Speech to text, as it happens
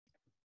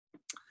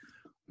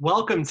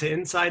Welcome to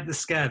Inside the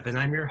Skev, and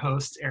I'm your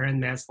host,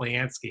 Aaron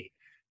Masliansky.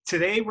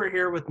 Today, we're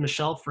here with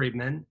Michelle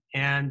Friedman,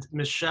 and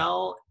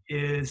Michelle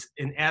is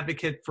an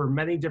advocate for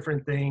many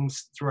different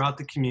things throughout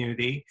the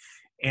community.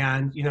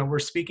 And, we're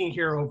speaking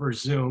here over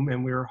Zoom,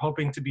 and we were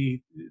hoping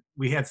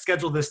we had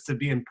scheduled this to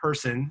be in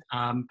person,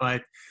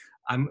 but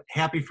I'm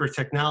happy for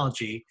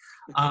technology.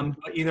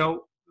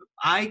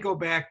 I go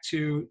back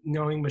to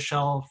knowing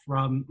Michelle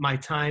from my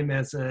time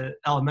as an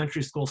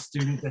elementary school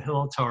student at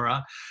Hillel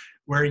Torah,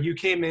 where you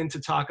came in to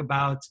talk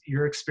about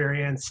your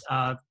experience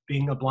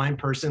being a blind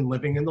person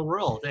living in the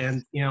world,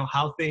 and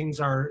how things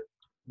are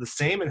the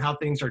same and how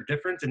things are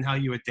different and how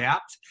you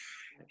adapt.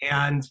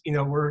 And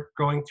we're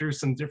going through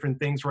some different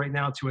things right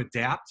now to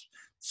adapt.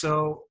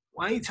 So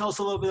why don't you tell us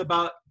a little bit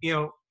about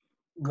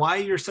why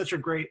you're such a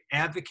great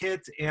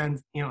advocate, and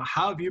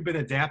how have you been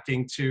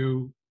adapting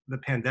to the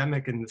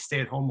pandemic and the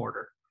stay-at-home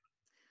order?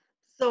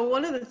 So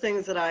one of the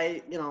things that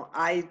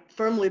I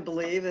firmly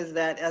believe is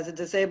that as a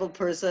disabled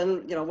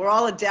person, we're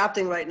all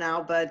adapting right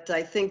now, but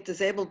I think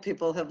disabled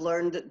people have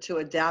learned to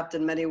adapt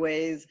in many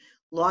ways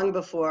long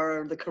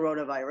before the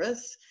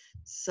coronavirus.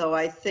 So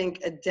I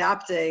think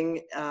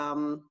adapting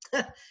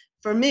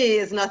for me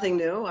is nothing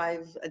new.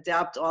 I've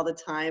adapt all the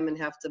time and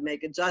have to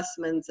make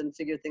adjustments and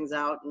figure things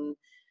out. And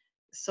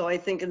so I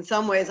think in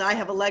some ways I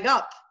have a leg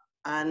up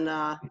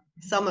on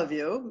some of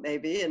you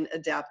maybe in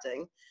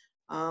adapting.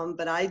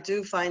 But I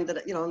do find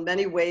that, in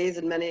many ways,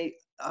 in many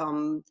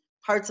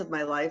parts of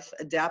my life,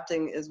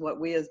 adapting is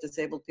what we as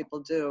disabled people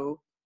do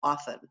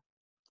often.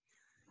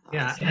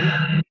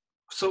 Yeah.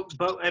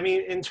 But I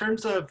mean, in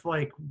terms of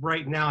like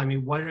right now, I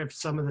mean, what have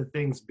some of the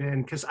things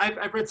been? Because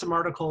I've read some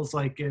articles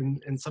like in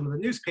some of the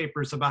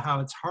newspapers about how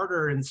it's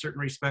harder in certain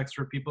respects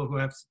for people who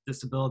have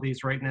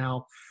disabilities right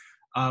now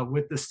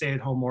with the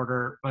stay-at-home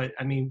order. But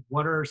I mean,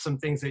 what are some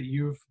things that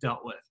you've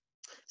dealt with?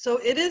 So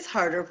it is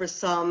harder for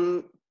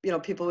some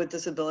people with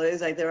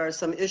disabilities. Like there are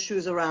some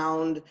issues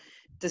around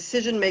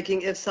decision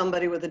making if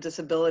somebody with a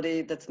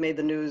disability that's made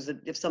the news,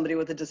 that if somebody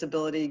with a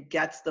disability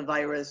gets the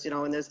virus,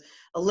 and there's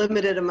a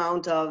limited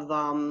amount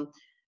of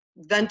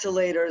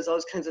ventilators,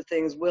 those kinds of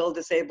things, will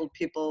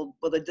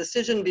a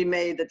decision be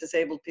made that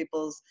disabled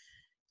people's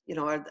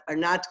are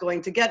not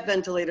going to get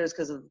ventilators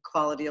because of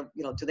quality of,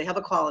 do they have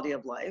a quality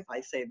of life?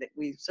 I say that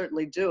we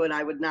certainly do, and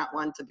I would not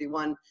want to be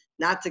one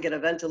not to get a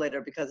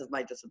ventilator because of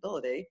my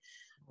disability.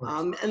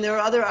 And there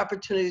are other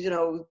opportunities,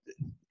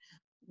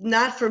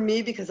 not for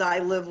me because I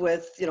live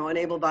with, an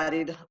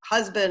able-bodied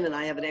husband and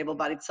I have an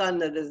able-bodied son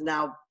that is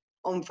now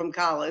home from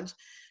college.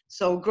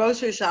 So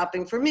grocery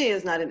shopping for me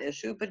is not an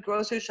issue, but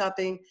grocery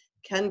shopping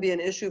can be an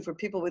issue for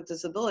people with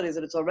disabilities,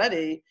 and it's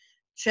already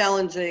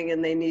challenging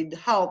and they need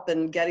help,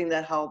 and getting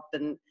that help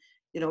and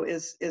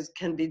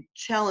can be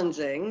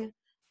challenging.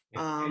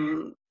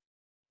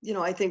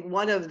 I think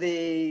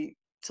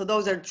so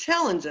those are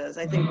challenges.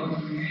 I think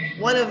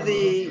one of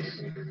the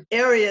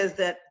areas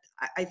that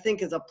I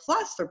think is a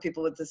plus for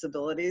people with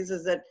disabilities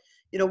is that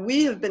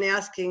we have been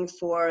asking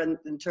for,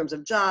 in terms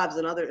of jobs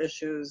and other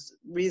issues,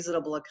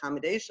 reasonable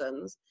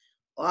accommodations.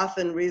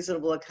 Often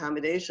reasonable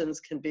accommodations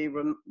can be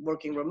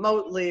working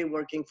remotely,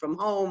 working from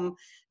home,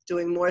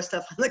 doing more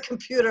stuff on the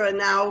computer, and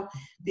now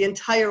the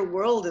entire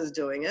world is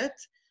doing it.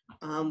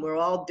 We're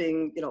all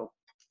being,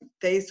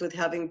 faced with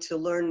having to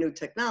learn new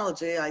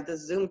technology.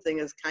 This Zoom thing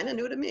is kind of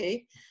new to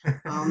me,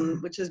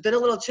 which has been a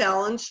little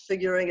challenge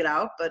figuring it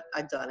out, but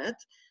I've done it.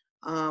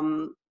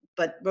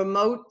 But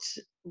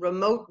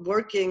remote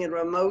working and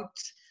remote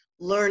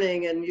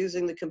learning and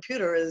using the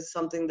computer is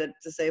something that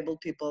disabled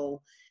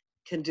people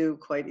can do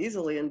quite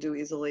easily and do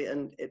easily.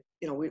 And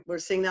we're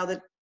seeing now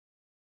that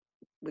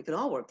we can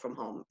all work from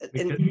home.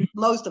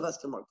 Most of us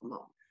can work from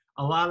home.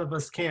 A lot of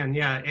us can,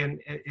 yeah.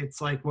 And it's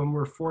like when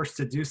we're forced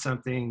to do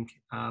something,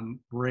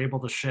 we're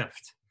able to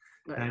shift.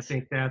 Right. And I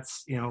think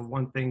that's,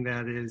 one thing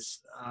that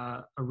is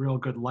a real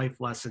good life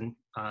lesson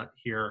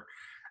here.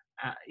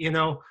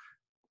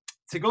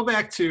 To go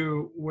back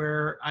to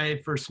where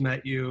I first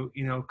met you,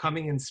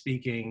 coming and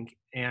speaking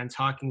and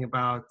talking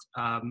about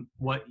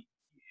what,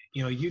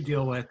 you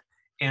deal with,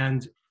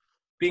 and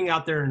being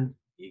out there, and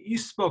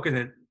you've spoken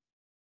at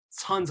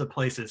tons of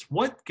places.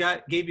 What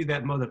gave you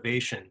that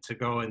motivation to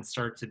go and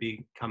start to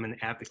become an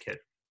advocate?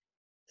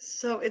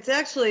 So it's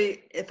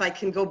actually, if I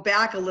can go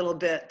back a little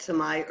bit to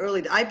my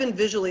I've been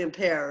visually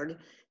impaired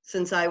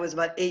since I was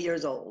about 8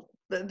 years old.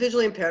 But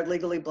visually impaired,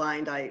 legally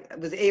blind. I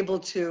was able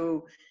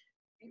to,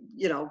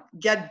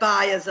 get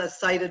by as a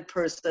sighted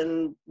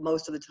person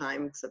most of the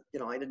time, except,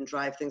 I didn't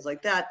drive, things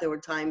like that. There were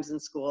times in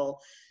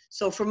school.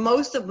 So for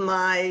most of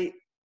my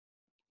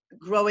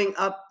growing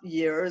up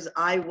years,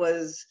 I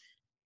was,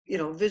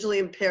 visually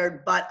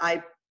impaired, but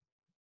I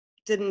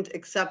didn't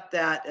accept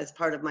that as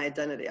part of my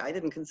identity. I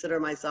didn't consider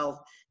myself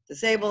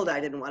disabled.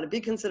 I didn't want to be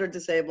considered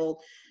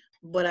disabled.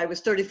 When I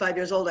was 35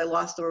 years old, I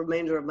lost the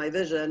remainder of my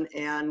vision,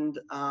 and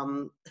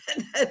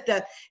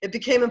that it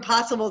became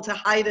impossible to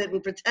hide it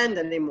and pretend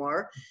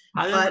anymore.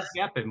 How did that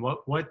happen?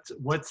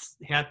 What's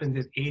happened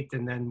at 8,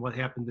 and then what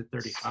happened at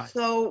 35?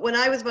 So when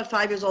I was about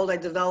 5 years old, I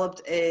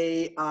developed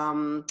a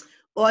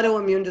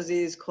autoimmune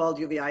disease called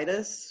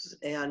uveitis,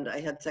 and I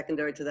had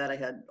secondary to that, I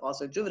had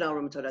also juvenile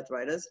rheumatoid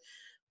arthritis.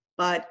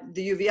 But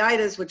the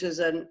uveitis, which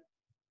is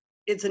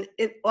it's an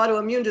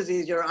autoimmune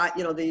disease, your eye,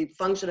 the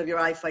function of your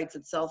eye fights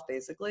itself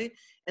basically.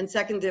 And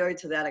secondary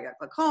to that, I got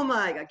glaucoma,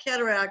 I got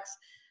cataracts.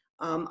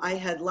 I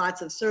had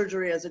lots of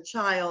surgery as a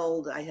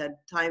child. I had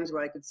times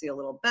where I could see a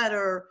little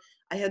better.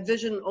 I had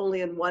vision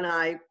only in one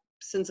eye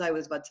since I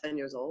was about 10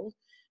 years old,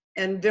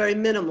 and very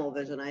minimal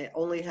vision. I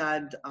only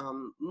had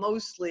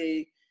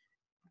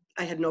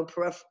I had no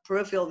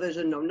peripheral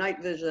vision, no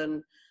night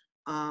vision.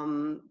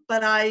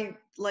 But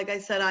like I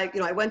said,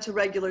 I went to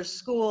regular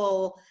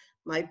school.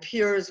 My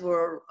peers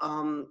were,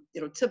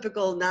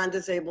 typical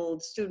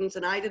non-disabled students,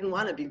 and I didn't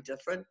want to be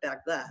different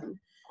back then.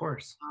 Of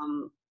course.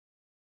 I'm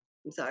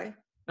sorry?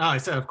 Oh, I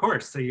said, of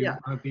course. So Yeah.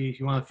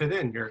 you want to fit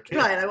in. You're a kid.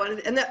 Right.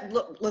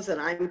 Listen,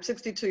 I'm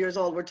 62 years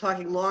old. We're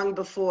talking long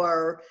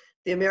before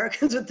the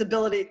Americans with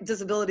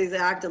Disabilities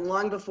Act, and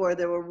long before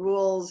there were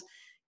rules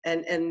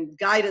and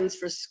guidance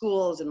for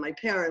schools and my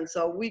parents.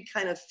 So we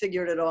kind of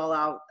figured it all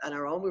out on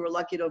our own. I was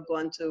lucky to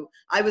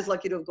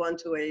have gone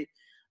to a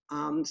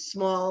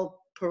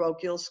small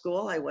parochial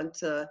school. I went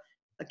to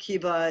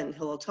Akiba and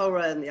Hillel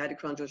Torah and the Ida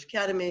Crown Jewish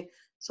Academy.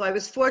 So I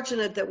was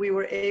fortunate that we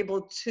were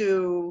able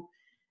to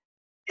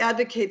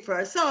advocate for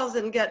ourselves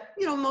and get,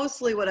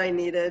 mostly what I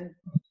needed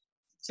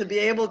to be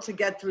able to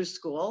get through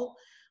school.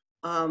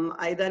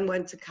 I then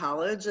went to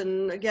college,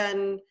 and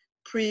again,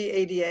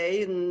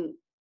 pre-ADA, and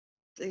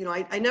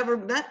I never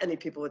met any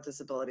people with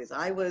disabilities.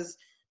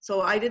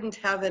 So I didn't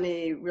have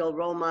any real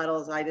role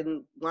models. I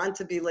didn't want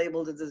to be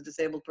labeled as a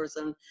disabled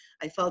person.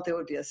 I felt there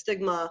would be a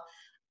stigma.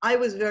 I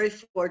was very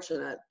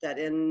fortunate that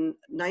in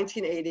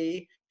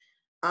 1980,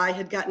 I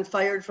had gotten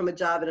fired from a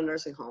job in a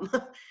nursing home.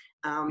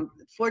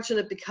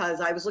 Fortunate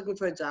because I was looking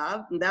for a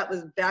job, and that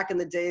was back in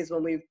the days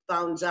when we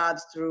found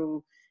jobs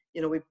through,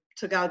 we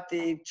took out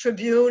the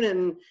Tribune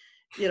and,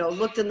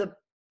 looked in the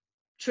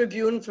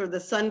Tribune for the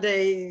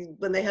Sunday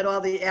when they had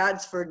all the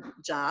ads for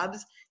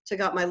jobs, took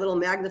out my little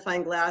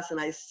magnifying glass and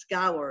I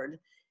scoured.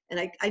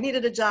 And I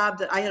needed a job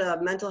that I had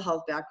a mental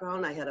health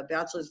background. I had a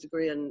bachelor's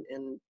degree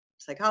in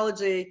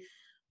psychology.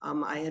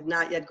 I had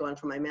not yet gone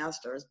for my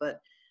master's, but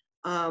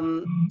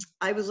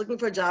I was looking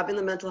for a job in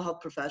the mental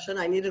health profession.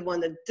 I needed one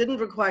that didn't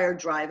require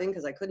driving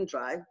because I couldn't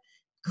drive.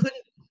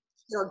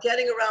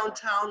 Getting around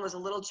town was a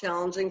little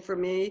challenging for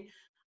me.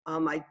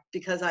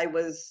 Because I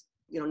was,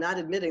 not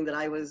admitting that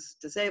I was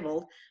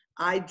disabled,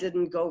 I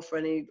didn't go for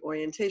any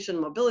orientation,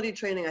 mobility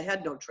training. I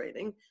had no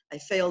training. I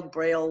failed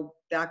Braille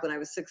back when I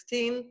was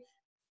 16.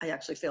 I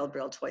actually failed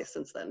Braille twice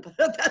since then, but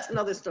that's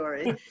another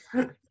story.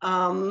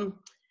 And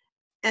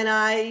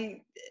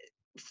I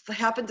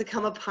happened to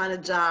come upon a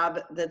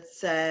job that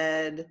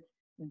said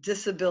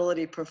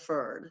disability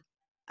preferred.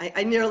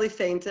 I nearly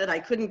fainted. I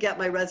couldn't get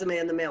my resume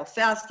in the mail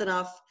fast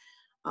enough.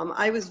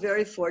 I was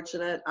very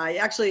fortunate. I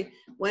actually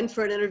went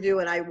for an interview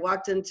and I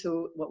walked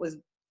into what was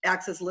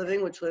Access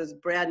Living, which was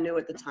brand new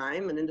at the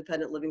time, an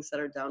independent living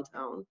center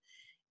downtown.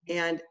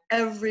 And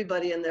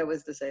everybody in there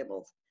was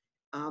disabled.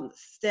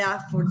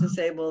 Staff were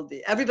disabled.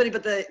 Everybody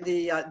but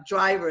the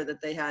driver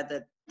that they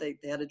had, they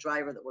had a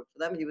driver that worked for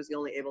them. He was the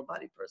only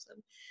able-bodied person.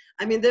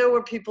 I mean, there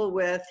were people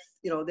with,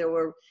 there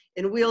were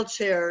in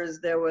wheelchairs.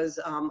 There was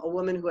a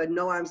woman who had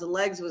no arms and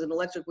legs, who was in an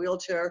electric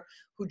wheelchair,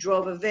 who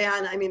drove a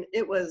van. I mean,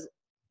 it was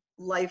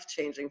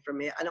life-changing for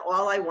me, and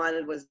all I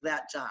wanted was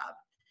that job.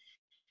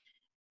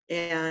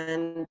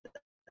 And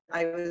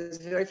I was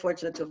very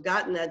fortunate to have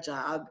gotten that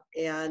job.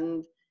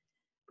 And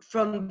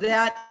from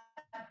that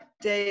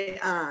day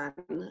on,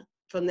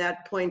 from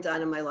that point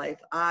on in my life,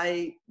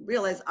 I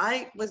realized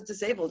I was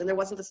disabled, and there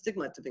wasn't a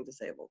stigma to being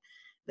disabled,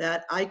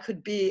 that I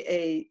could be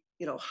a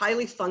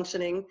highly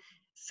functioning,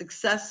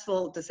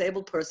 successful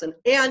disabled person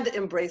and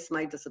embrace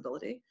my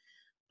disability.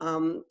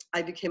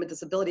 I became a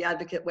disability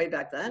advocate way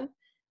back then.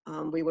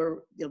 We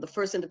were the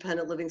first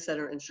independent living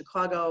center in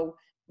Chicago.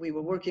 We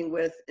were working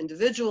with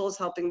individuals,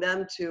 helping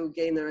them to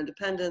gain their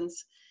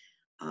independence,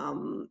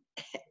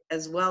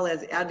 as well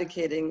as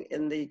advocating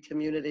in the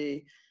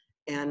community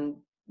and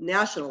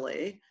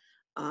nationally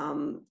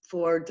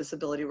for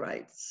disability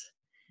rights.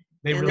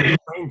 They really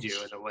defined you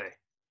in a way.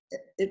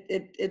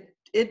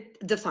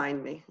 It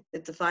defined me.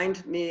 It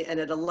defined me, and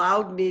it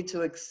allowed me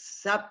to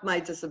accept my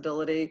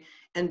disability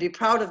and be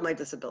proud of my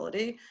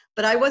disability.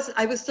 But I was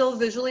still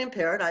visually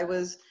impaired. I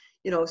was,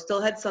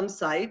 still had some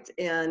sight,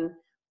 and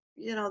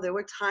there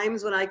were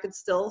times when I could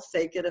still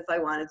fake it if I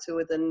wanted to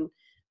within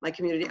my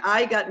community.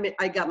 I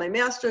got my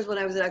master's when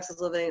I was at Access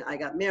Living. I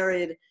got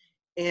married,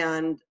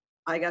 and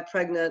I got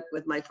pregnant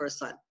with my first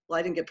son. Well,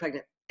 I didn't get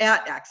pregnant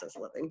at Access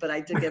Living, but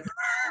I did get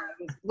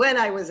pregnant when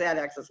I was at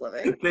Access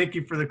Living. Thank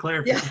you for the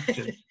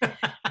clarification.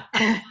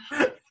 Yeah.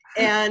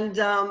 And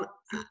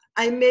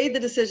I made the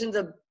decision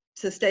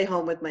to stay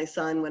home with my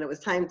son when it was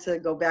time to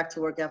go back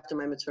to work after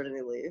my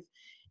maternity leave.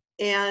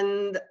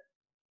 And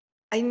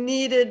I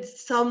needed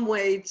some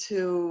way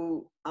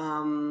to,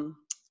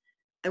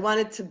 I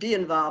wanted to be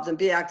involved and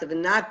be active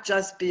and not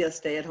just be a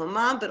stay-at-home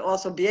mom, but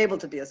also be able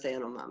to be a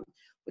stay-at-home mom,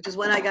 which is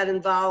when I got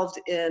involved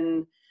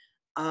in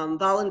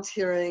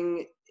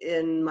volunteering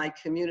in my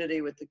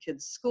community with the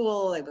kids'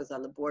 school. I was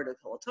on the board of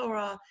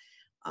Holotorah.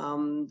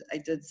 I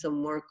did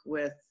some work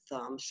with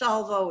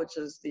Shalva, which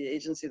is the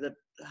agency that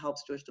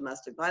helps Jewish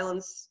domestic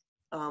violence,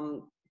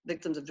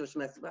 victims of Jewish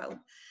domestic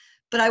violence.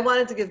 But I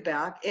wanted to give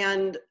back,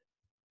 and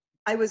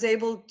I was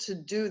able to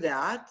do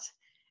that.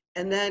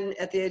 And then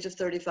at the age of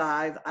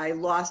 35, I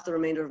lost the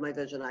remainder of my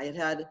vision. I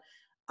had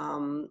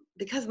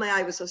because my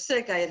eye was so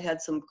sick, I had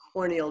some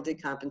corneal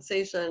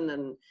decompensation,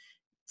 and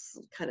it's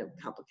kind of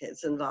complicated,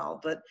 it's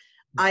involved. But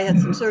I had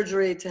some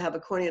surgery to have a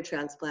cornea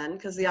transplant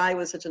because the eye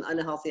was such an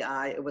unhealthy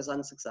eye, it was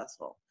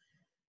unsuccessful.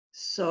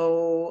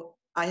 So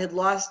I had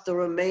lost the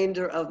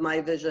remainder of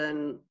my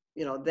vision,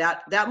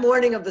 that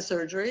morning of the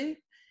surgery.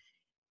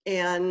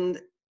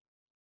 And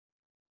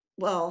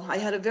well, I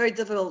had a very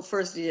difficult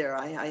first year.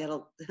 I had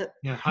a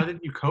Yeah, how did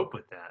you cope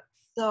with that?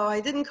 So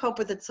I didn't cope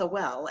with it so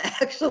well,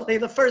 actually,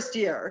 the first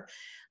year.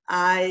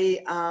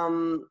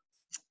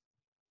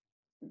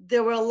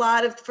 There were a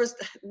lot of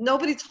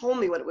nobody told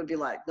me what it would be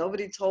like.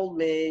 Nobody told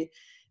me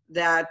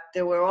that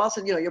there were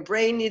also, your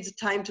brain needs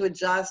time to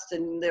adjust,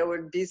 and there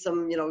would be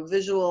some,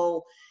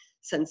 visual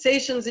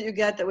sensations that you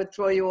get that would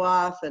throw you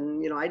off.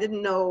 And, I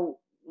didn't know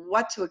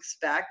what to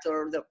expect,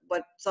 or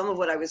some of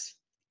what I was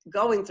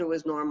going through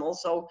was normal.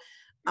 So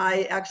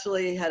I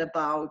actually had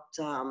about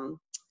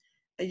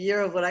a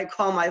year of what I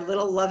call my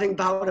little loving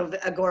bout of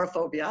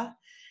agoraphobia.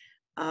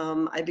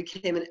 I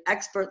became an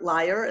expert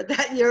liar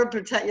that year,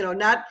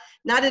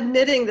 not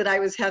admitting that I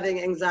was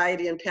having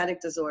anxiety and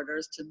panic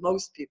disorders to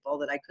most people,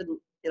 that I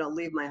couldn't,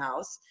 leave my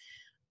house.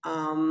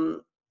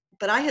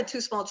 But I had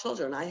two small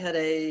children.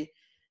 I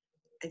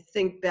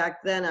think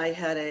back then I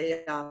had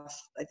I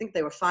think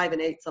they were 5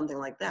 and 8, something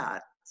like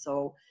that.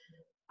 So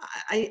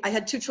I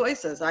had two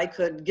choices. I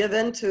could give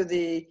in to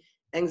the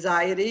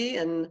anxiety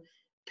and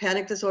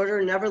panic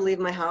disorder, never leave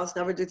my house,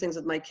 never do things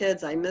with my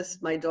kids. I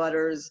missed my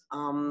daughter's,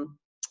 I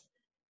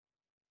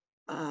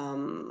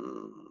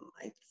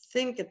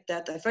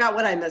forgot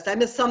what I missed. I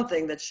missed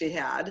something that she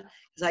had,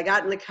 because I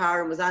got in the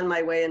car and was on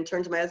my way and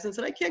turned to my husband and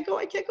said, I can't go,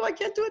 I can't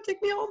do it,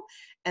 take me home.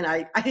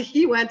 And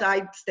he went,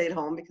 I stayed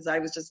home because I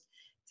was just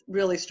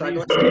really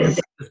struggling.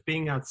 Just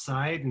being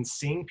outside and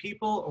seeing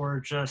people, or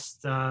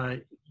just?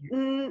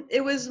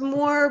 It was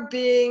more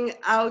being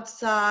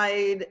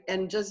outside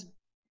and just,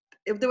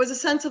 there was a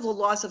sense of a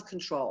loss of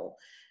control.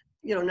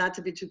 Not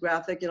to be too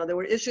graphic, there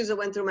were issues that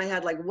went through my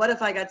head, like what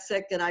if I got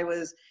sick and I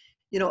was,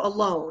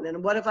 alone?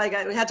 And what if I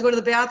had to go to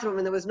the bathroom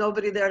and there was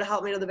nobody there to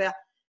help me to the bath?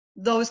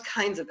 Those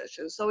kinds of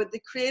issues. So it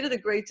created a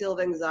great deal of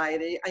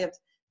anxiety. I have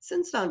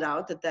since found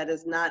out that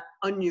is not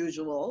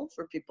unusual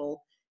for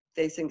people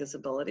facing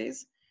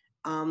disabilities.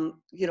 They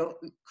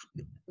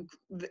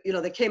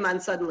came on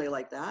suddenly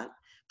like that,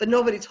 but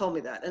nobody told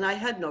me that. And I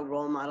had no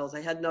role models.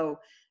 I had no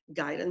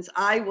guidance.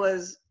 I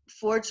was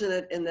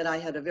fortunate in that I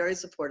had a very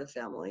supportive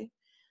family.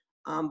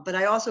 But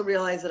I also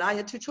realized that I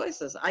had two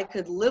choices. I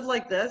could live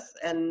like this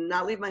and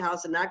not leave my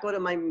house and not go to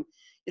my,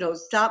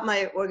 stop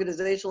my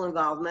organizational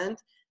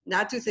involvement,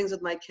 not do things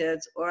with my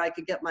kids, or I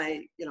could get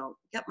my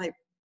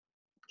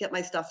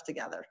stuff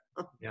together.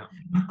 Yeah.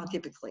 I'll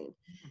keep it clean.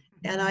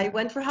 And I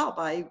went for help.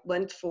 I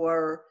went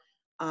for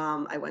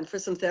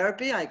some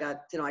therapy. I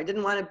got, I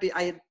didn't want to be,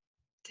 I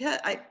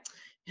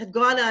had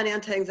gone on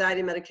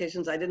anti-anxiety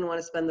medications. I didn't want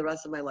to spend the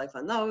rest of my life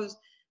on those.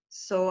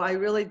 So I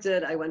really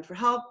did. I went for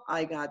help.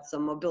 I got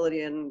some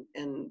mobility and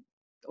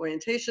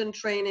orientation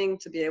training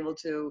to be able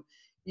to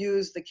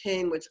use the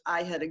cane, which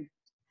I had a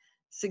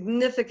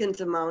significant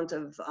amount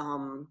of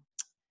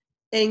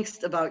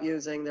angst about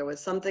using. There was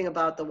something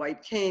about the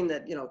white cane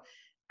that,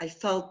 I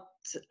felt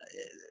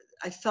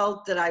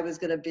that I was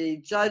going to be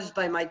judged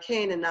by my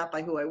cane and not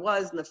by who I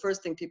was. And the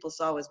first thing people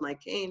saw was my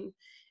cane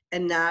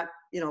and not,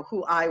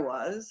 who I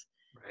was.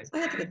 Right. So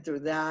I had to get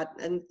through that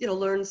and,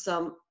 learn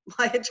some.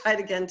 I had tried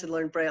again to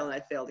learn Braille and I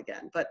failed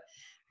again, but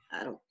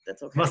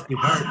that's okay. Must be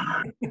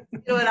hard. And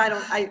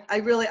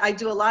I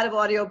do a lot of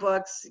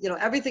audiobooks.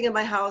 Everything in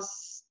my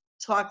house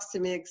talks to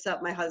me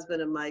except my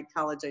husband and my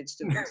college age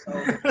students. So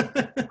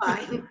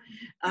fine.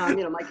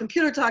 My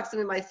computer talks to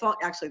me, my phone,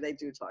 actually they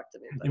do talk to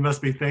me. You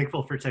must be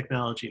thankful for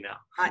technology now.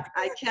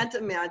 I can't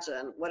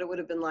imagine what it would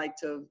have been like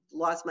to have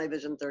lost my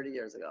vision 30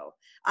 years ago.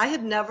 I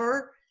had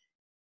never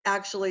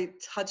actually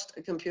touched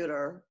a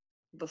computer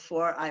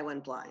before I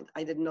went blind.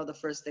 I didn't know the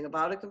first thing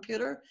about a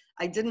computer.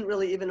 I didn't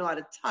really even know how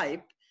to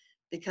type,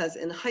 because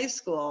in high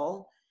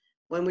school,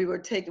 when we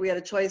had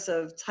a choice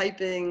of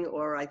typing,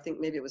 or I think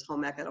maybe it was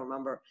home ec, I don't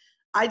remember.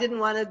 I didn't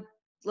want to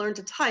learn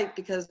to type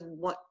because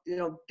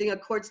being a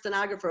court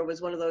stenographer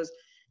was one of those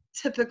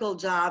typical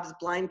jobs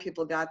blind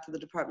people got through the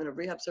Department of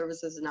Rehab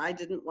Services, and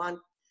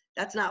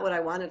that's not what I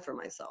wanted for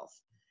myself.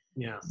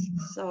 Yeah.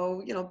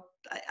 So,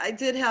 I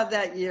did have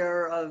that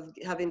year of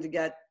having to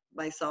get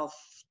my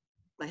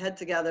head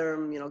together,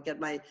 get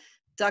my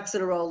ducks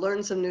in a row,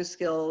 learn some new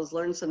skills,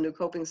 learn some new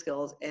coping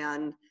skills.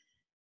 And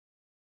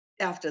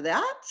after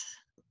that,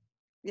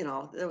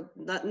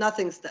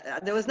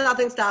 there was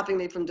nothing stopping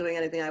me from doing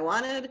anything I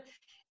wanted.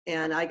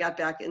 And I got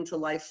back into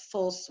life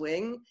full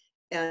swing.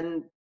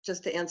 And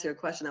just to answer your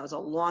question, that was a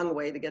long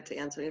way to get to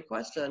answering your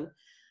question.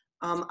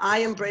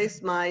 I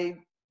embraced my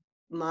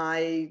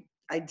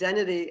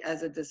identity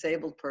as a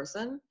disabled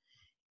person,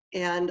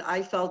 and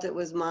I felt it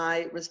was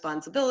my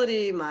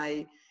responsibility,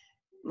 my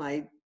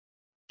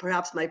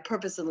perhaps my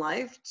purpose in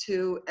life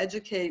to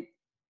educate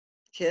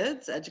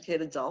kids,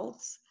 educate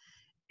adults,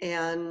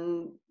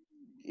 and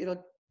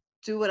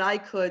do what I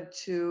could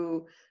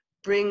to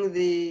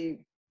bring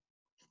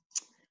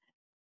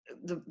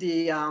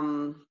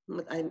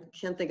I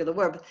can't think of the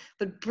word,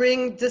 but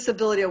bring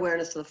disability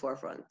awareness to the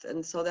forefront.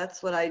 And so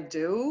that's what I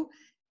do.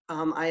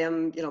 I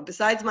am,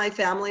 besides my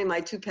family, my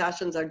two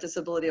passions are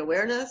disability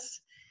awareness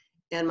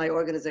and my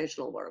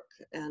organizational work,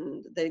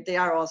 and they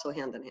are also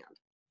hand in hand.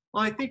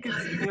 Well, I think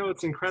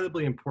it's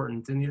incredibly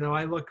important. And,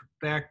 I look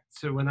back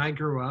to when I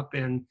grew up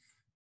and,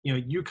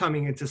 you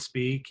coming in to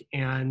speak,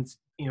 and,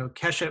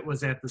 Keshet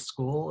was at the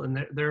school,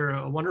 and they're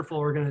a wonderful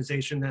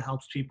organization that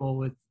helps people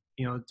with,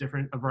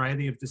 a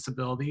variety of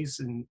disabilities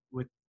and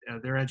with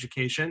their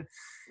education.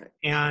 Right.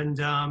 And,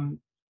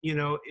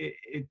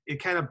 it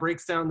kind of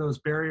breaks down those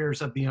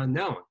barriers of the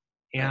unknown.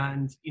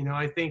 And,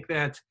 I think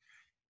that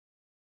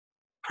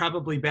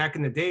probably back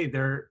in the day,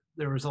 there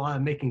was a lot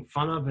of making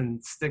fun of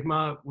and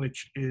stigma,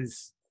 which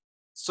is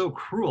so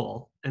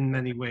cruel in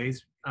many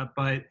ways.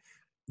 But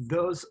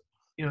those,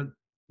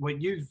 what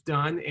you've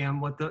done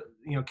and what the,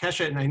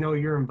 Keshet, and I know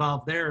you're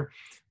involved there,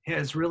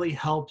 has really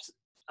helped,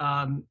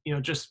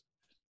 just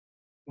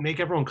make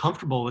everyone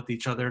comfortable with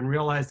each other and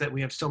realize that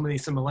we have so many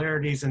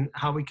similarities and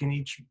how we can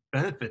each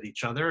benefit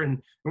each other.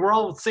 And we're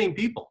all the same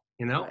people,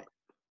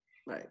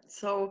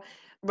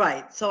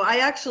 Right. So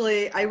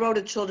I wrote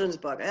a children's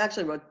book. I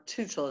actually wrote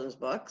two children's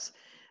books.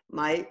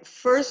 My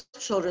first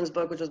children's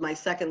book, which was my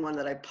second one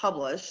that I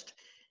published,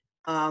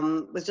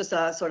 was just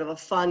a sort of a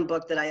fun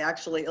book that I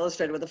actually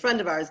illustrated with a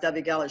friend of ours,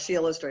 Debbie Geller. She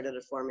illustrated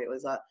it for me. It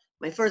was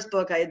my first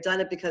book. I had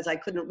done it because I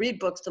couldn't read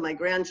books to my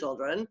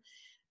grandchildren,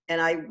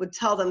 and I would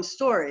tell them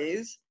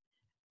stories.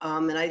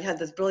 And I had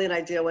this brilliant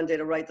idea one day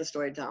to write the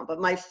story down.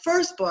 But my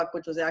first book,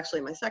 which was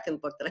actually my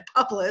second book that I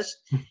published,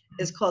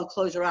 is called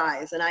Close Your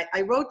Eyes. And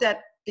I wrote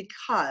that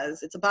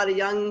because it's about a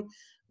young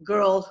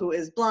girl who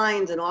is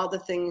blind and all the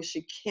things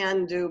she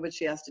can do, but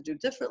she has to do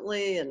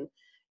differently, and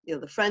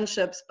the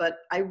friendships. But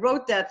I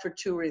wrote that for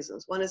two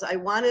reasons. One is I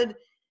wanted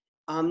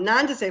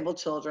non-disabled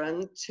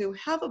children to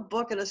have a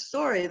book and a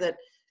story that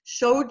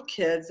showed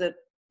kids that,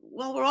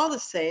 well, we're all the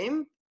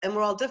same and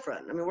we're all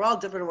different. I mean, we're all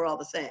different and we're all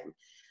the same.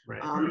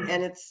 Right.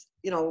 And it's,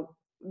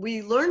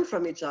 we learn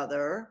from each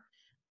other.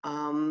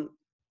 And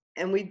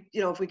we,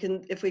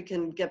 if we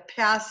can get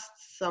past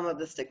some of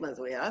the stigmas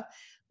we have,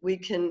 we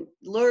can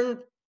learn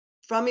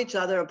from each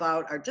other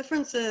about our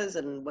differences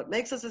and what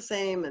makes us the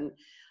same. And,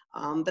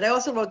 but I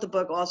also wrote the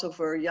book also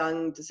for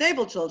young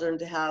disabled children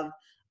to have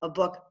a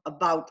book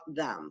about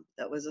them.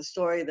 That was a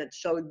story that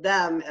showed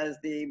them as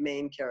the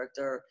main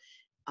character.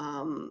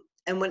 And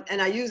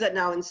I use that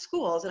now in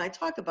schools, and I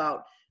talk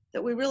about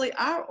that we really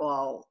are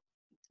all,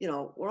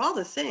 we're all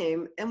the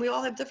same and we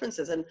all have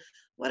differences. And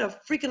what a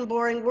freaking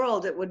boring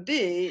world it would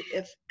be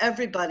if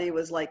everybody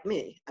was like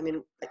me. I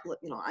mean,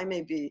 I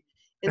may be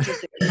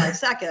interesting in 5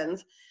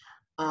 seconds,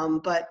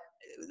 but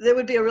there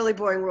would be a really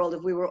boring world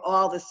if we were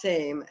all the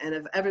same. And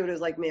if everybody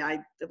was like me,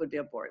 it would be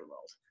a boring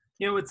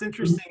world. What's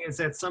interesting is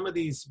that some of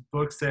these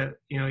books that,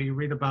 you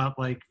read about,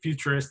 like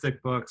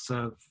futuristic books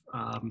of,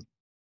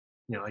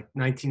 like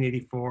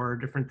 1984,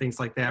 different things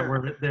like that,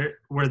 sure,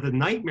 where the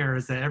nightmare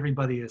is that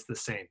everybody is the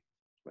same.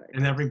 Right.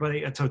 And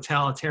everybody, a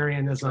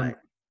totalitarianism,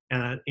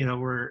 right,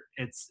 and where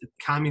it's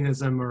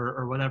communism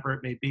or whatever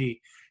it may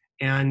be.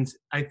 And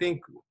I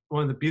think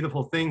one of the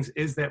beautiful things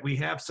is that we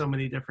have so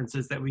many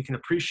differences that we can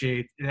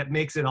appreciate. That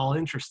makes it all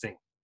interesting.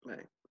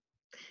 Right.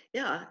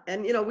 Yeah.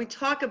 And, we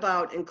talk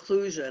about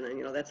inclusion,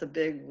 and, that's a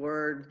big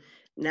word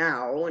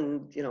now,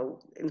 and,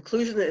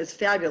 inclusion is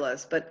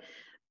fabulous, but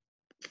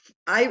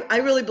I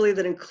really believe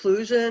that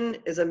inclusion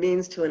is a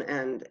means to an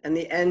end, and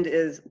the end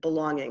is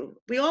belonging.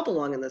 We all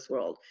belong in this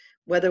world,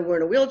 whether we're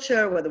in a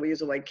wheelchair, whether we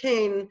use a white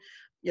cane,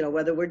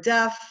 whether we're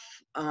deaf,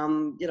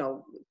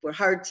 we're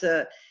hard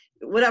to,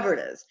 whatever it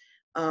is.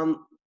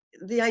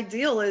 The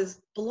ideal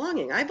is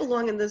belonging. I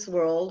belong in this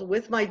world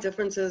with my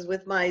differences,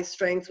 with my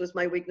strengths, with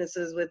my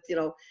weaknesses,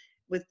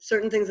 with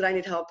certain things that I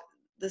need help,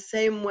 the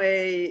same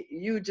way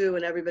you do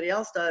and everybody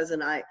else does.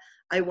 And I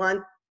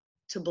want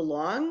to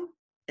belong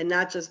and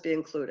not just be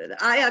included.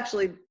 I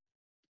actually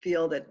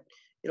feel that,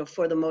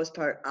 for the most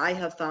part, I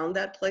have found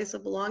that place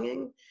of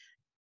belonging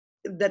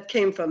that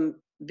came from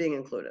being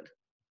included.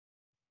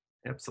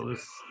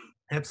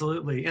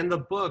 Absolutely. And the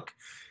book,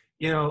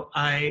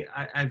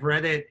 I've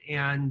read it,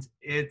 and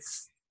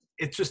it's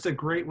just a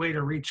great way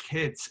to reach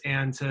kids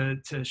and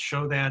to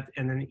show that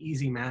in an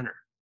easy manner.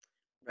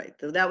 Right.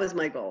 So that was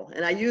my goal.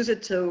 And I use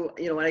it to,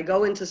 when I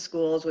go into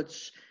schools,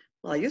 which,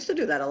 well, I used to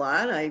do that a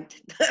lot.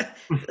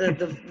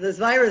 This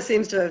virus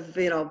seems to have,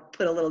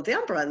 put a little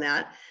damper on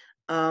that.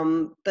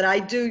 But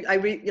I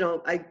read,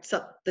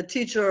 the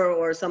teacher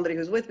or somebody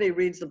who's with me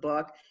reads the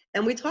book,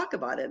 and we talk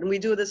about it. And we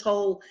do this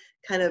whole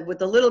kind of, with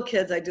the little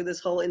kids, I do this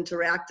whole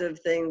interactive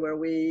thing where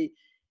we,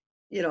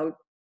 you know,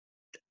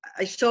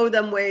 I show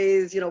them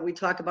ways, we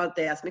talk about,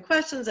 they ask me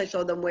questions. I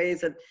show them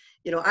ways that,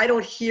 I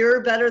don't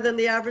hear better than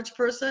the average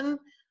person.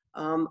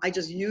 I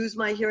just use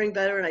my hearing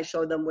better, and I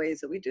show them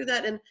ways that we do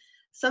that. And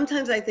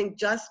sometimes I think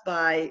just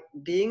by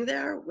being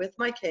there with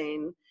my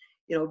cane,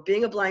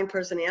 being a blind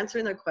person,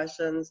 answering their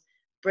questions,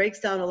 breaks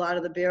down a lot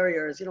of the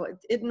barriers.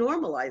 It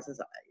normalizes.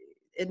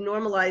 It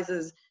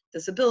normalizes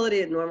disability.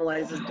 It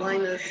normalizes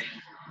blindness.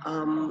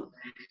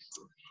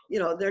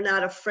 They're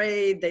not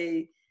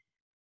afraid.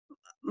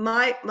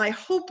 My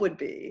hope would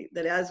be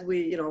that as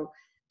we,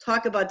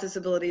 talk about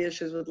disability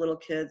issues with little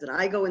kids, and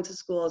I go into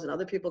schools and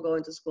other people go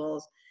into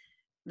schools,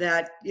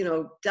 that,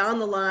 down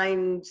the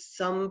line,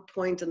 some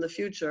point in the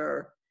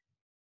future,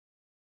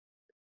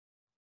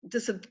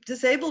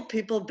 disabled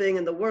people being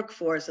in the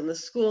workforce and the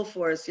school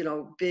force,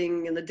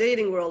 being in the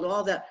dating world,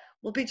 all that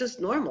will be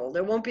just normal.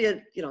 There won't be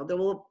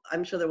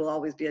I'm sure there will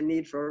always be a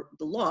need for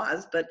the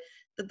laws, but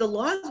that the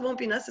laws won't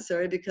be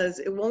necessary, because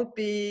it'll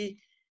be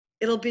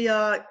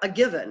a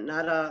given,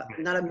 not a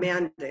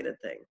mandated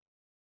thing.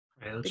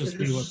 Right, it'll Because just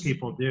be what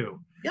people do.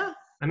 yeah.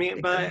 I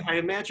mean, but I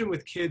imagine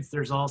with kids,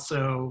 there's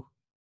also,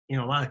 a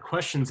lot of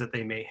questions that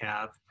they may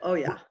have. Oh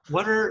yeah.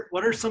 What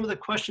are some of the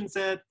questions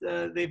that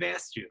they've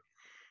asked you?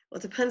 Well,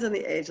 it depends on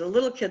the age. The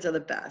little kids are the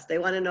best. They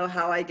want to know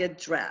how I get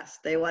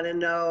dressed. They want to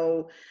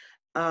know,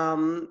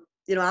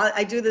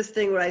 I do this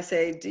thing where I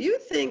say, do you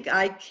think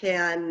I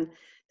can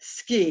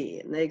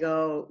ski? And they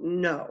go,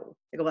 no.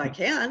 I go, well, I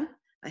can.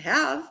 I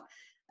have.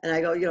 And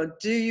I go,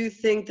 do you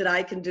think that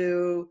I can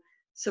do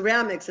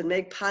ceramics and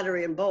make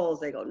pottery and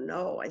bowls? They go,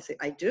 no. I say,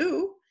 I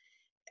do.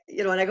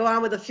 And I go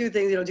on with a few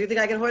things, do you think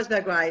I can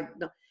horseback ride?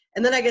 No.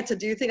 And then I get to,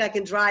 do you think I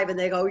can drive? And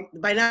they go,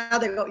 by now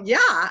they go, yeah.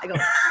 I go,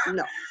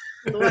 no.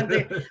 The one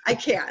thing I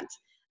can't.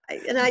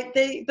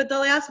 But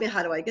they'll ask me,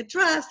 how do I get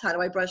dressed? How do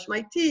I brush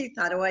my teeth?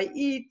 How do I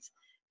eat?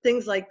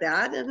 Things like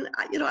that. And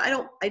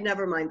I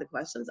never mind the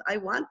questions. I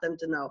want them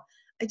to know.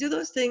 I do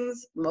those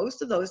things,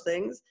 most of those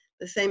things,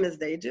 the same as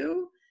they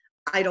do.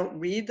 I don't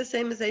read the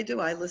same as they do.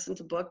 I listen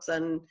to books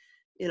on,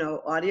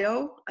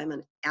 audio. I'm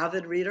an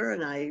avid reader,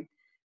 and I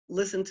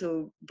listen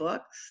to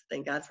books.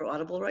 Thank God for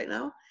Audible right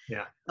now.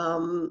 Yeah.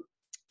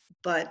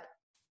 But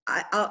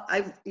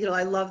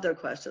I love their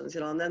questions,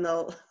 and then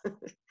they'll,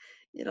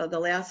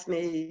 they'll ask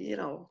me,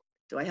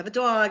 do I have a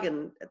dog?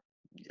 And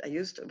I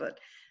used to, but,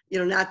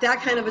 not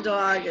that kind of a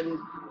dog. And,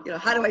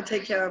 how do I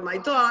take care of my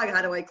dog?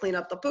 How do I clean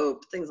up the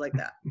poop? Things like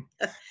that.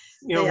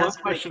 One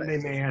question they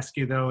may ask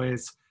you, though,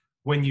 is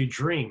when you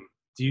dream,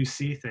 do you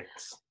see things?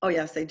 Oh,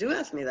 yes, they do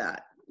ask me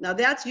that. Now,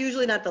 that's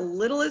usually not the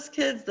littlest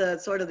kids, the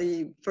sort of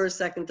the first,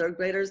 second, third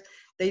graders.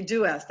 They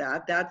do ask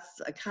that. That's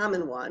a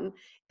common one.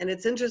 And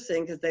it's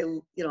interesting because they,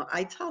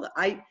 I tell them,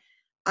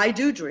 I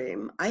do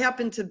dream. I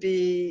happen to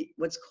be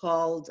what's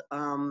called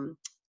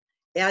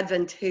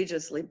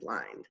advantageously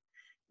blind,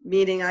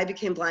 meaning I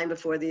became blind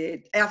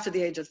after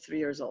the age of 3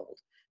 years old.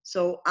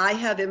 So I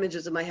have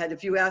images in my head.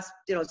 If you ask,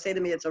 say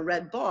to me, it's a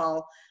red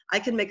ball, I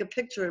can make a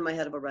picture in my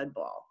head of a red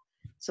ball.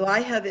 So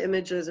I have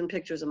images and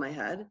pictures in my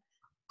head.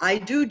 I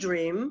do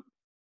dream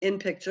in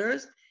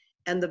pictures.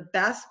 And the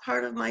best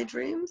part of my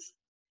dreams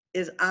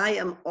is I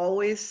am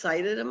always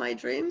sighted in my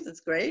dreams. It's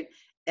great.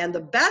 And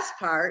the best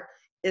part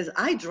is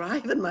I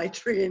drive in my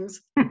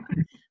dreams.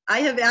 I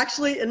have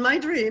actually, in my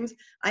dreams,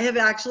 I have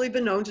actually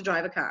been known to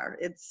drive a car.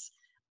 It's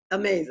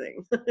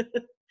amazing.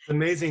 It's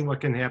amazing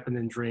what can happen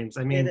in dreams.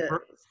 I mean,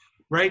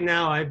 right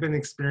now I've been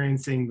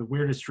experiencing the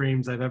weirdest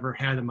dreams I've ever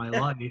had in my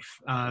life.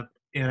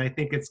 And I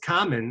think it's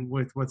common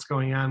with what's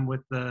going on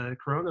with the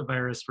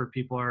coronavirus, where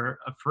people are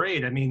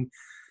afraid. I mean,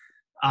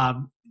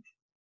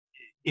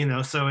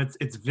 so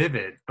it's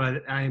vivid,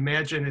 but I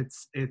imagine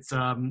it's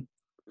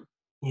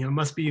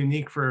must be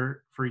unique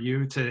for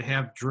you to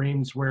have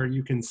dreams where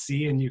you can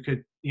see, and you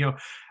could,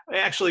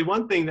 actually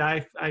one thing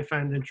that I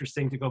find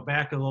interesting, to go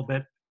back a little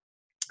bit,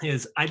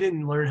 is I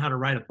didn't learn how to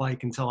ride a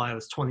bike until I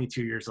was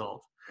 22 years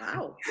old.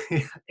 Wow.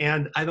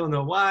 And I don't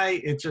know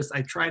why.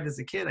 I tried as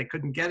a kid, I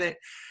couldn't get it.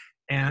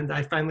 And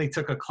I finally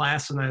took a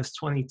class when I was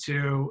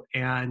 22,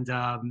 and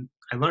I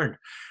learned.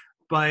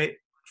 But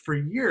for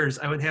years,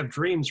 I would have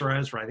dreams where I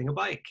was riding a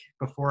bike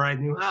before I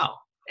knew how.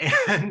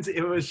 And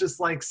it was just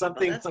like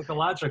something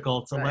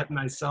psychological to let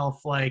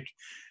myself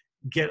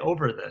get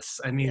over this.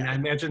 I mean, I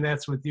imagine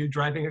that's with you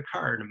driving a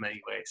car in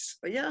many ways.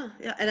 But yeah.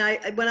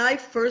 And when I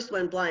first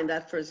went blind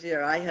that first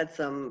year, I had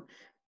some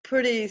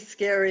pretty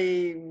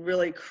scary,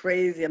 really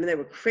crazy, they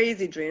were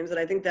crazy dreams. And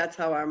I think that's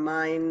how our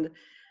mind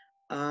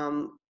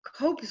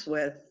copes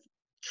with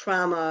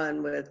trauma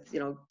and with,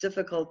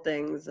 difficult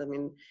things.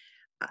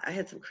 I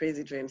had some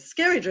crazy dreams,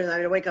 scary dreams.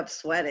 I wake up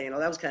sweating,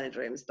 that was kind of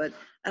dreams, but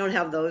I don't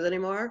have those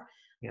anymore.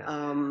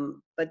 Yeah.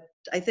 But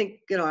I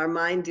think, our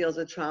mind deals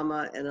with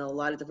trauma in a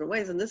lot of different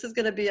ways. And this is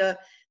going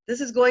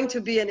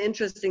to be an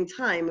interesting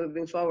time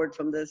moving forward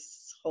from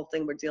this whole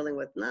thing we're dealing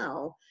with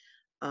now,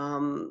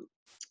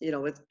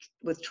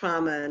 with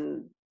trauma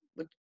and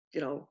with,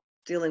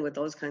 dealing with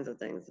those kinds of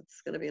things.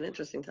 It's going to be an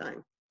interesting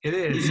time. It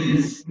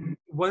is. And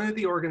one of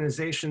the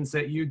organizations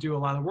that you do a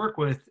lot of work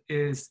with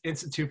is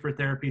Institute for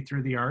Therapy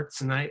Through the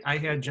Arts. And I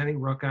had Jenny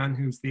Rook on,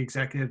 who's the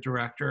executive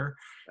director.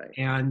 Right.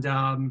 And,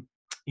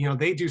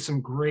 they do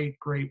some great,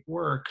 great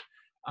work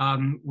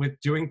with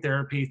doing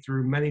therapy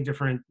through many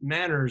different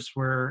manners,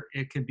 where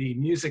it could be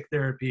music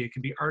therapy, it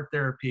could be art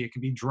therapy, it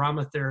could be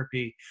drama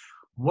therapy.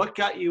 What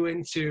got you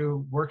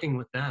into working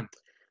with them?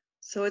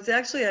 So it's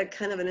actually a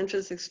kind of an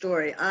interesting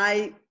story.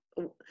 I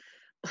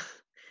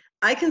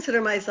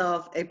consider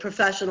myself a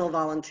professional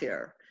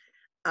volunteer.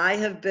 I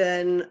have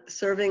been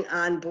serving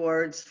on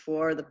boards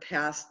for the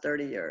past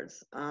 30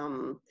 years.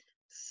 And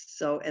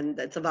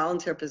it's a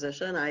volunteer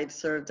position. I've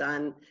served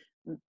on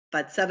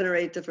about 7 or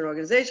 8 different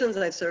organizations.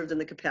 I've served in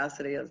the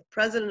capacity of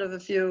president of a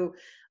few.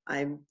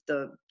 I'm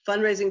the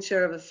fundraising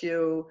chair of a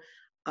few.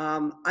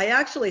 I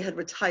actually had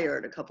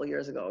retired a couple of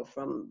years ago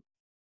from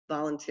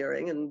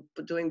volunteering and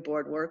doing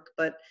board work,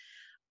 but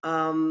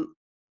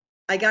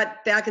I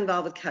got back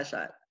involved with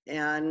Keshet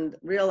and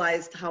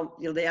realized how,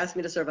 they asked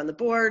me to serve on the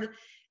board.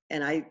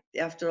 And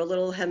after a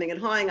little hemming and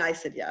hawing, I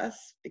said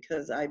yes,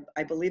 because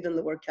I believe in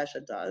the work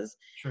Keshet does.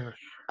 Sure.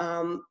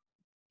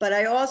 But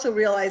I also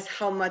realized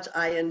how much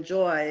I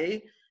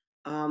enjoy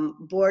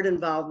board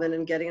involvement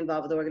and getting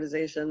involved with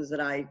organizations that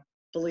I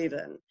believe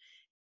in.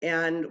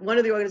 And one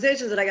of the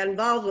organizations that I got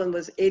involved in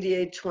was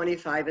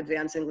 8825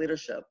 Advancing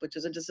Leadership, which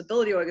is a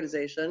disability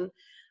organization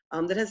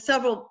that has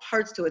several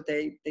parts to it.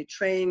 They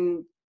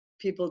train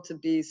people to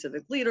be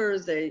civic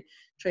leaders. They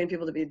train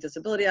people to be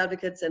disability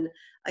advocates. And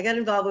I got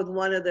involved with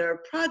one of their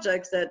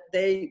projects that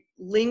they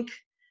link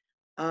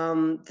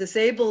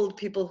disabled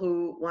people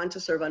who want to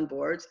serve on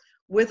boards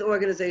with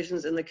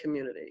organizations in the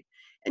community.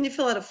 And you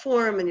fill out a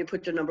form and you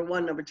put your number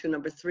 1, number 2,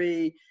 number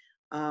 3,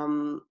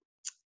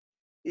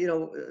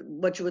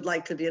 what you would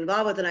like to be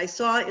involved with. And I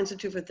saw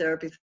Institute for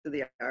Therapy Through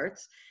the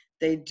Arts.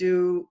 They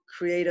do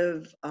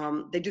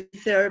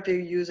therapy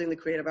using the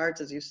creative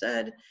arts, as you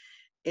said.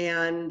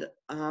 And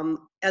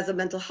as a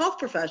mental health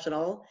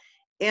professional,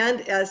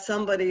 and as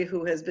somebody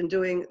who has been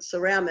doing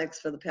ceramics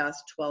for the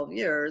past 12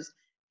 years,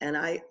 and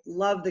I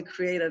love the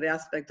creative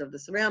aspect of the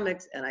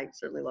ceramics, and I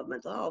certainly love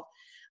mental health,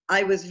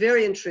 I was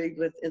very intrigued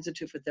with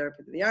Institute for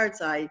Therapy Through the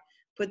Arts. I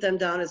put them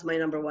down as my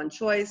number 1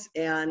 choice.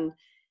 And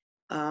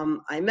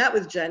I met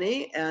with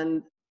Jenny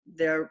and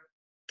their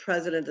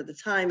president at the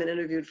time and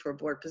interviewed for a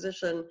board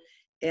position.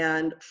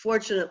 And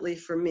fortunately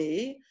for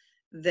me,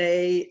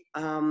 they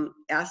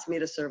asked me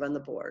to serve on the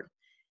board.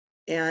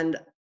 And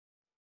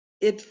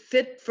it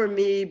fit for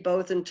me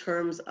both in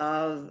terms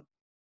of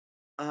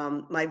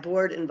my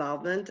board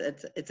involvement.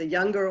 It's a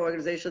younger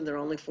organization. They're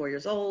only 4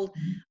 years old.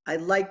 I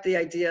like the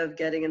idea of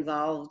getting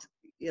involved,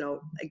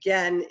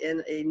 again,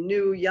 in a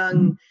new,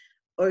 young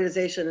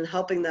organization and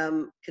helping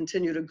them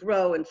continue to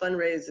grow and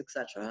fundraise,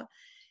 etc.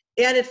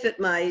 And it fit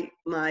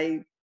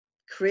my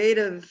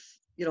creative,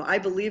 I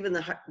believe in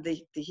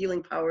the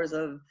healing powers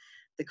of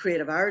the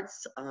creative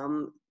arts.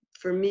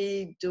 For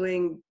me,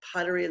 doing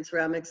pottery and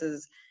ceramics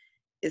is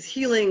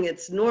healing.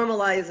 It's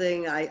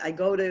normalizing. I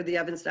go to the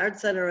Evanston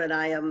Arts Center and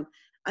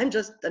I'm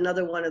just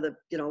another one of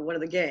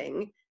the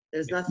gang.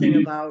 There's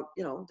nothing about,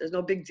 there's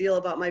no big deal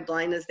about my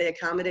blindness. They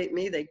accommodate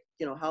me. They,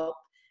 help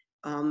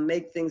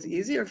make things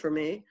easier for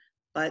me.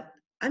 But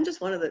I'm just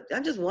one of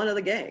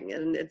the gang,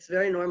 and it's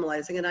very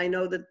normalizing. And I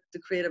know that the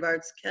creative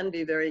arts can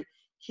be very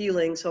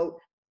healing. So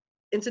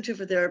Institute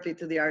for Therapy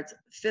Through the Arts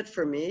fit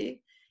for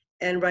me.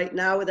 And right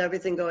now, with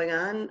everything going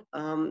on,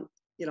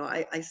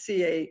 I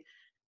see a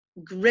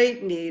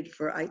great need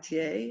for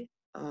ITA.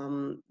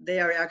 They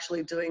are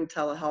actually doing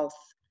telehealth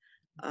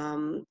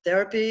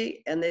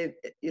therapy, and they've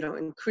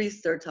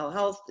increased their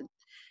telehealth.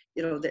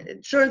 The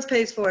insurance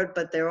pays for it,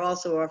 but they're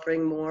also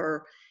offering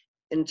more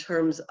in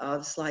terms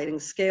of sliding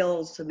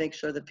scales to make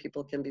sure that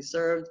people can be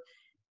served.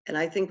 And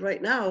I think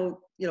right now,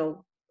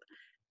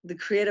 the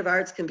creative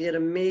arts can be an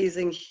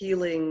amazing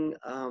healing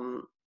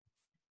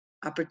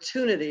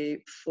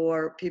opportunity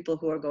for people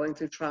who are going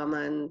through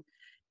trauma and,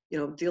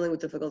 dealing with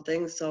difficult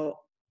things. So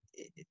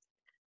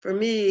for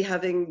me,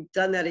 having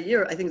done that a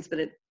year, I think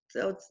it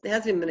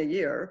hasn't even been a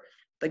year,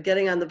 but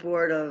getting on the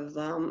board of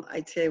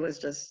ITA was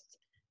just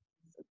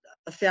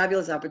a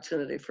fabulous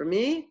opportunity for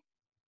me.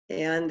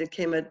 And it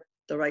came at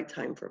the right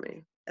time for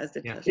me, as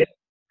did Keshet.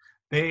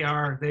 They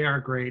are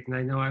great. And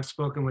I know I've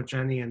spoken with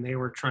Jenny, and they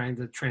were trying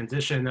to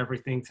transition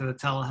everything to the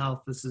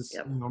telehealth. This is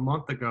a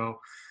month ago.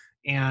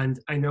 And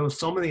I know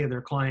so many of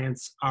their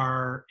clients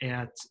are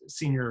at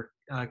senior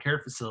care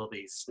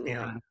facilities,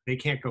 and they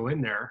can't go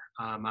in there,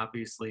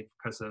 obviously,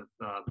 because of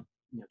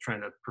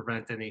trying to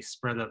prevent any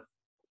spread of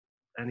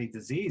any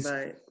disease.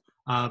 Right.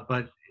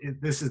 But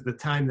this is the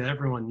time that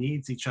everyone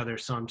needs each other.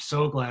 So I'm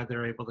so glad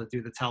they're able to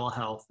do the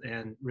telehealth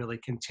and really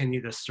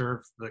continue to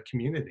serve the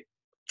community.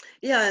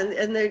 Yeah,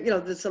 and they,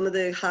 some of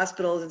the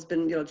hospitals, it's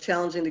been,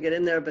 challenging to get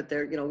in there, but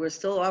they're, we're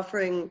still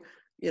offering,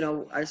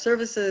 our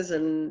services,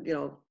 and,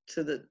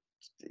 to the,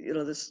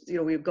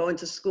 we go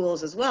into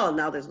schools as well.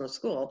 Now there's no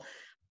school,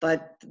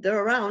 but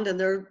they're around, and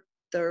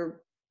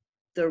they're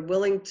they're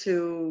willing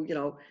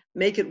to,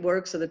 make it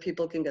work so that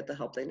people can get the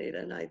help they need.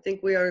 And I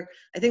think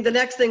the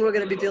next thing we're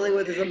going to be dealing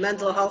with is a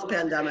mental health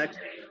pandemic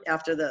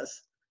after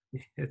this.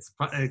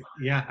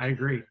 Yeah, I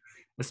agree,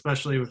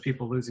 especially with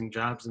people losing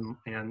jobs and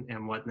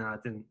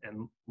whatnot, and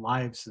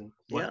lives and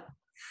what. Yeah.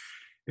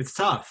 It's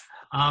tough.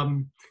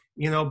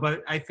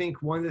 But I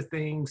think one of the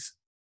things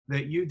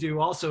that you do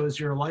also is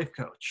you're a life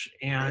coach,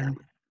 and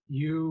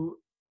you,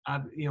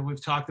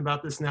 we've talked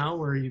about this now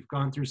where you've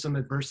gone through some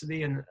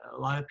adversity, and a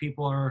lot of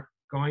people are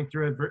going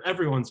through it.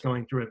 Everyone's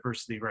going through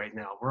adversity right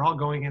now. We're all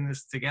going in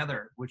this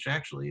together, which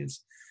actually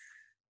is,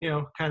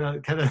 kind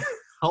of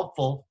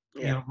helpful,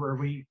 where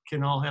we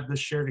can all have this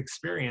shared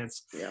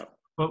experience. Yeah.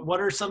 But what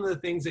are some of the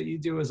things that you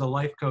do as a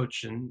life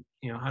coach, and,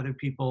 how do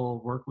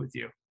people work with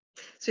you?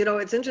 So,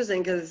 it's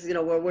interesting because,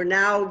 we're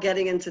now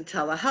getting into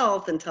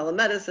telehealth and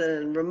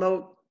telemedicine and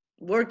remote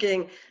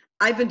working.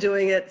 I've been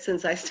doing it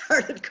since I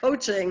started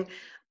coaching.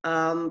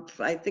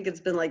 I think it's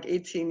been like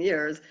 18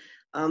 years.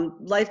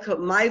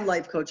 My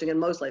life coaching and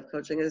most life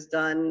coaching is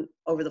done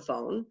over the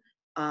phone.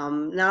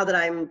 Now that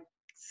I'm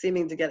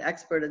seeming to get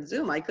expert at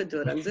Zoom, I could do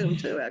it on Zoom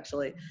too,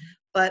 actually.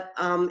 But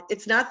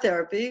it's not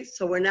therapy.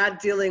 So we're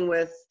not dealing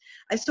with,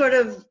 I sort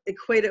of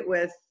equate it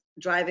with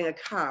driving a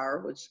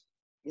car, which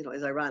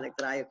is ironic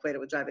that I equate it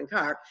with driving a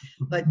car.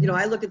 But,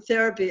 I look at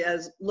therapy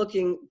as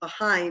looking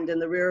behind in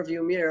the rear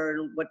view mirror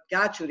and what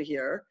got you to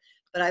here.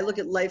 But I look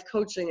at life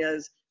coaching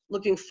as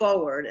looking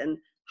forward and,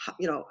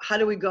 how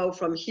do we go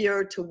from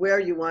here to where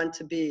you want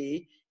to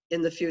be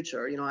in the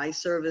future? I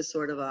serve as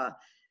sort of a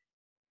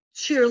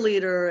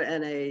cheerleader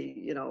and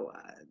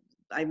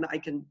I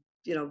can,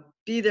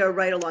 be there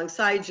right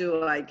alongside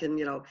you. I can,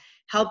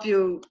 help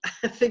you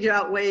figure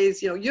out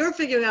ways, you're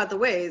figuring out the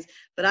ways,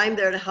 but I'm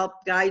there to help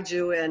guide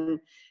you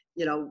and,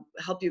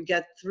 help you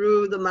get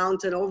through the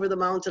mountain, over the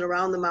mountain,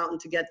 around the mountain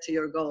to get to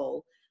your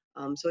goal.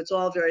 So it's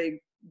all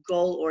very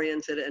goal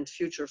oriented and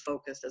future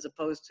focused, as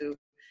opposed to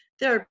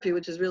therapy,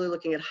 which is really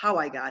looking at how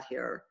I got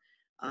here.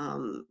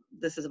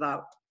 This is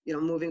about,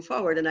 moving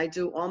forward. And I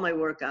do all my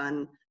work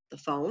on the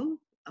phone.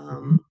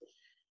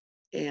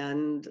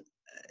 And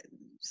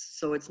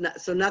so it's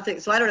not, so nothing,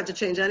 so I don't have to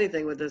change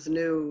anything with this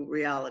new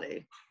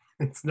reality.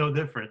 It's no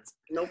different.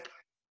 Nope.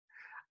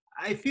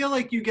 I feel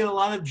like you get a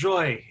lot of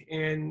joy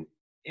in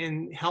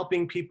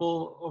helping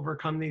people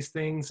overcome these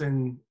things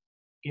and,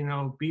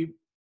 be,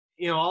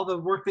 all the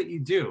work that you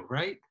do,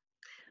 right?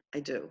 I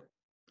do.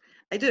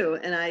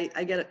 And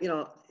I get,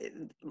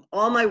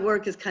 all my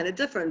work is kind of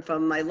different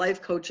from my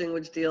life coaching,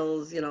 which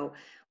deals,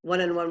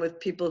 one-on-one with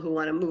people who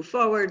want to move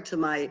forward, to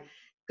my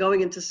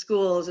going into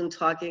schools and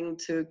talking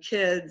to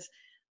kids,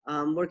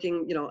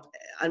 working,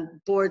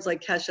 on boards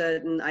like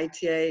Keshet and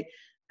ITA.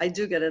 I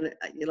do get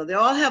they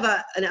all have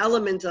an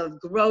element of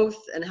growth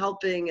and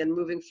helping and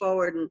moving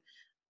forward. And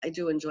I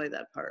do enjoy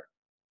that part.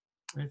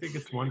 I think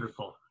it's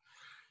wonderful.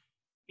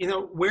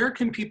 Where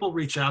can people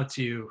reach out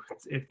to you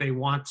if they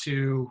want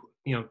to,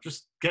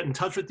 just get in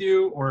touch with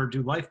you or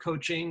do life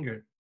coaching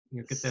or,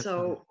 get that?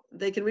 So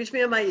they can reach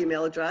me on my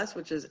email address,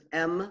 which is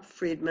mfriedman,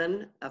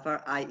 Friedman,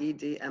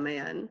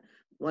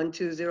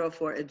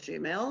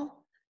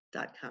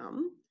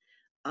 1204@gmail.com,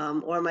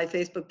 or my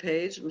Facebook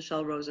page,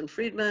 Michelle Rosen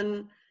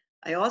Friedman.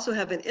 I also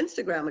have an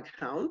Instagram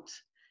account,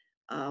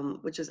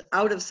 which is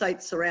Out of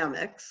Sight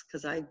Ceramics,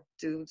 because I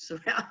do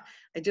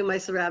my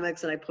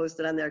ceramics and I post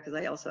it on there because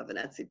I also have an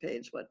Etsy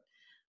page. But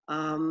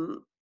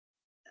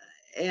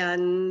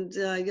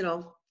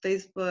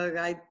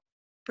Facebook,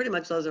 pretty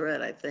much those are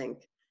it, I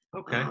think.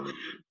 Okay.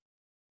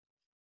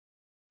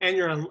 And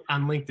you're on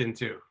LinkedIn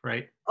too,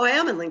 right? Oh, I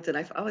am on LinkedIn.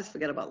 I always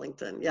forget about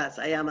LinkedIn. Yes,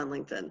 I am on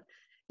LinkedIn.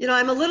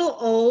 I'm a little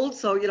old,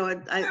 so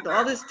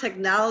all this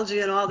technology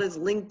and all this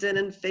LinkedIn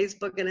and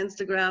Facebook and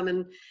Instagram,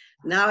 and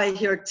now I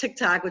hear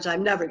TikTok, which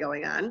I'm never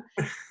going on.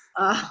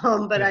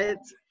 But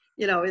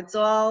it's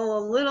all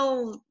a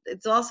little.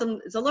 It's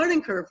awesome. It's a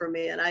learning curve for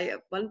me, and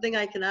one thing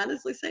I can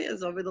honestly say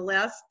is over the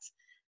last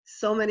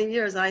so many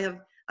years,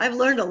 I've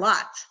learned a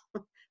lot.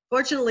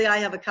 Fortunately, I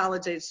have a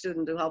college-age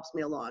student who helps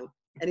me along,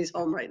 and he's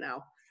home right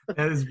now.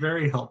 That is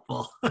very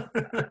helpful.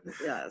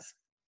 Yes.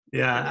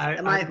 Yeah.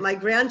 My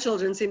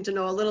grandchildren seem to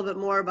know a little bit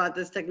more about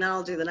this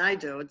technology than I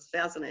do. It's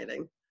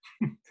fascinating.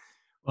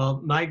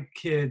 Well, my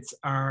kids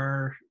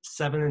are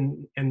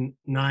 7 and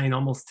 9,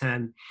 almost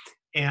 10.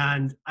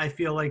 And I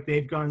feel like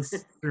they've gone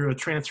through a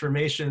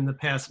transformation in the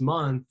past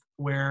month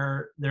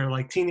where they're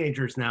like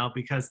teenagers now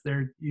because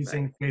they're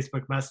using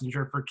Facebook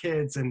Messenger for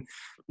kids. And,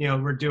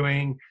 we're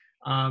doing,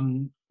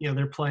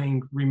 they're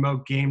playing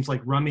remote games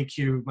like Rummy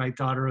Cube. My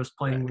daughter was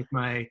playing with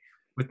my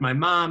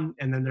mom,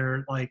 and then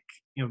they're like,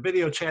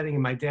 video chatting,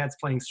 and my dad's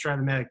playing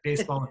Stratomatic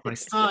baseball with my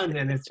son.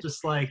 And it's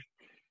just like,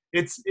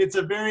 it's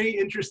a very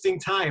interesting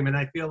time. And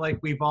I feel like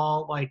we've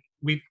all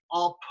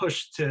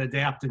pushed to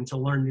adapt and to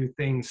learn new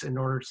things in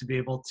order to be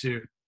able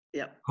to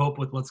cope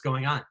with what's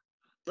going on.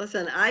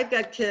 Listen, I've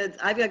got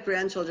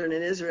grandchildren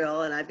in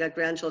Israel, and I've got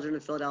grandchildren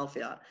in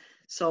Philadelphia.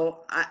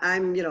 So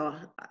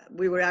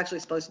we were actually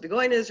supposed to be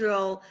going to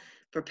Israel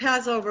for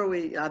Passover.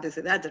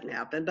 Obviously that didn't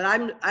happen, but I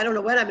don't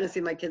know when I'm going to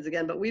see my kids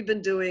again, but we've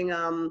been doing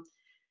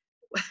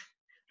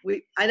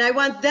and I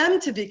want them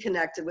to be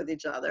connected with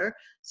each other.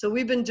 So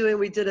we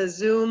did a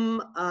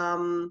Zoom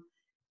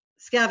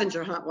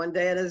scavenger hunt one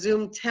day at a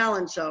Zoom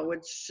talent show,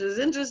 which is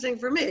interesting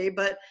for me,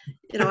 but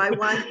I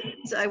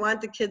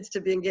want the kids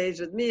to be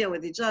engaged with me and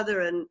with each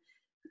other. And,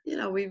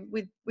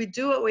 we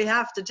do what we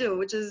have to do,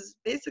 which is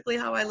basically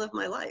how I live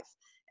my life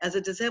as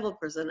a disabled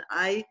person.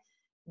 I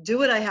do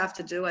what I have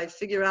to do. I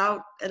figure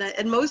out,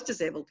 and most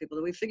disabled people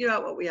do, we figure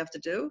out what we have to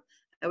do.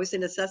 I always say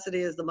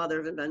necessity is the mother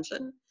of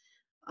invention.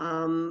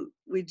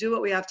 We do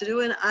what we have to do,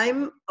 and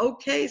I'm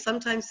okay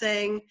sometimes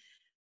saying,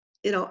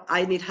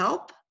 I need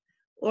help,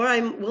 or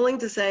I'm willing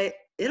to say,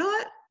 you know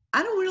what,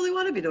 I don't really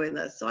want to be doing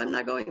this, so I'm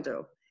not going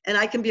to. And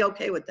I can be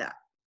okay with that,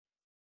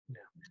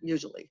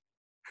 usually.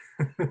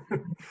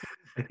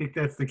 I think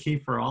that's the key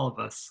for all of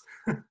us.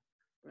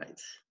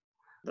 Right.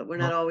 But we're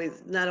not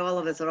all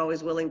of us are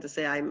always willing to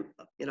say, I'm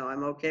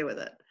okay with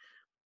it.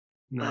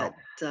 No.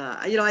 But,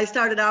 I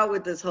started out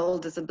with this whole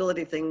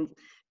disability thing,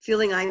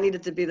 feeling I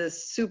needed to be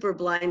this super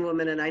blind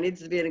woman, and I needed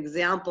to be an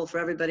example for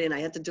everybody, and I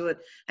had to do it.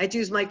 I had to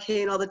use my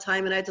cane all the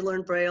time, and I had to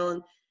learn Braille.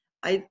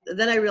 And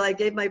then I realized I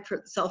gave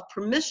myself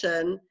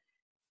permission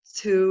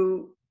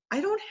to,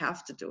 I don't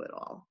have to do it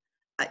all.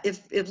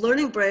 If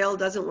learning Braille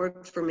doesn't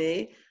work for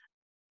me,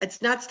 it's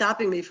not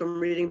stopping me from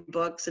reading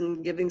books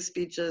and giving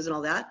speeches and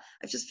all that.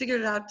 I've just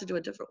figured out to do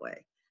a different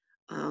way.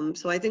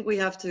 So I think we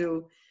have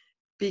to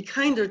be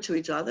kinder to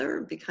each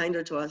other, be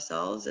kinder to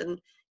ourselves,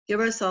 and give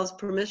ourselves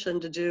permission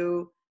to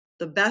do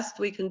the best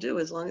we can do,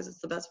 as long as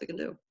it's the best we can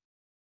do,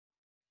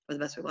 or the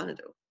best we want to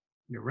do.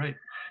 You're right.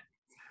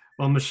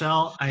 Well,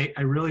 Michelle, I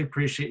really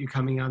appreciate you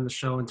coming on the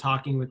show and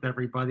talking with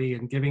everybody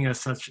and giving us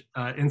such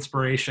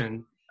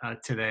inspiration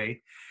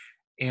today.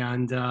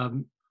 And,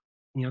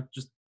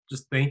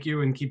 just thank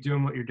you and keep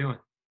doing what you're doing.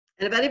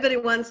 And if anybody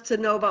wants to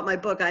know about my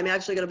book, I'm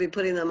actually going to be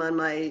putting them on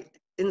my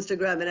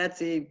Instagram and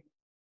Etsy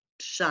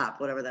shop,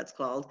 whatever that's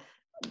called,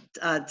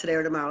 today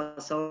or tomorrow.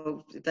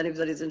 So if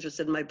anybody's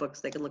interested in my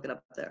books, they can look it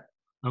up there.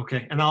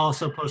 Okay. And I'll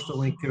also post a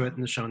link to it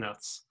in the show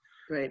notes.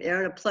 Great.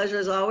 Erin, a pleasure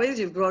as always.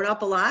 You've grown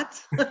up a lot.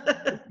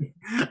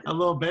 A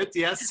little bit,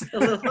 yes. A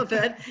little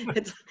bit.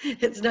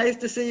 It's nice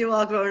to see you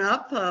all grown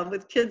up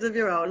with kids of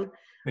your own.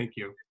 Thank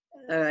you.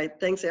 All right.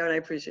 Thanks, Erin. I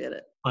appreciate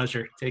it.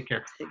 Pleasure. Take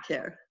care. Take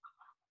care.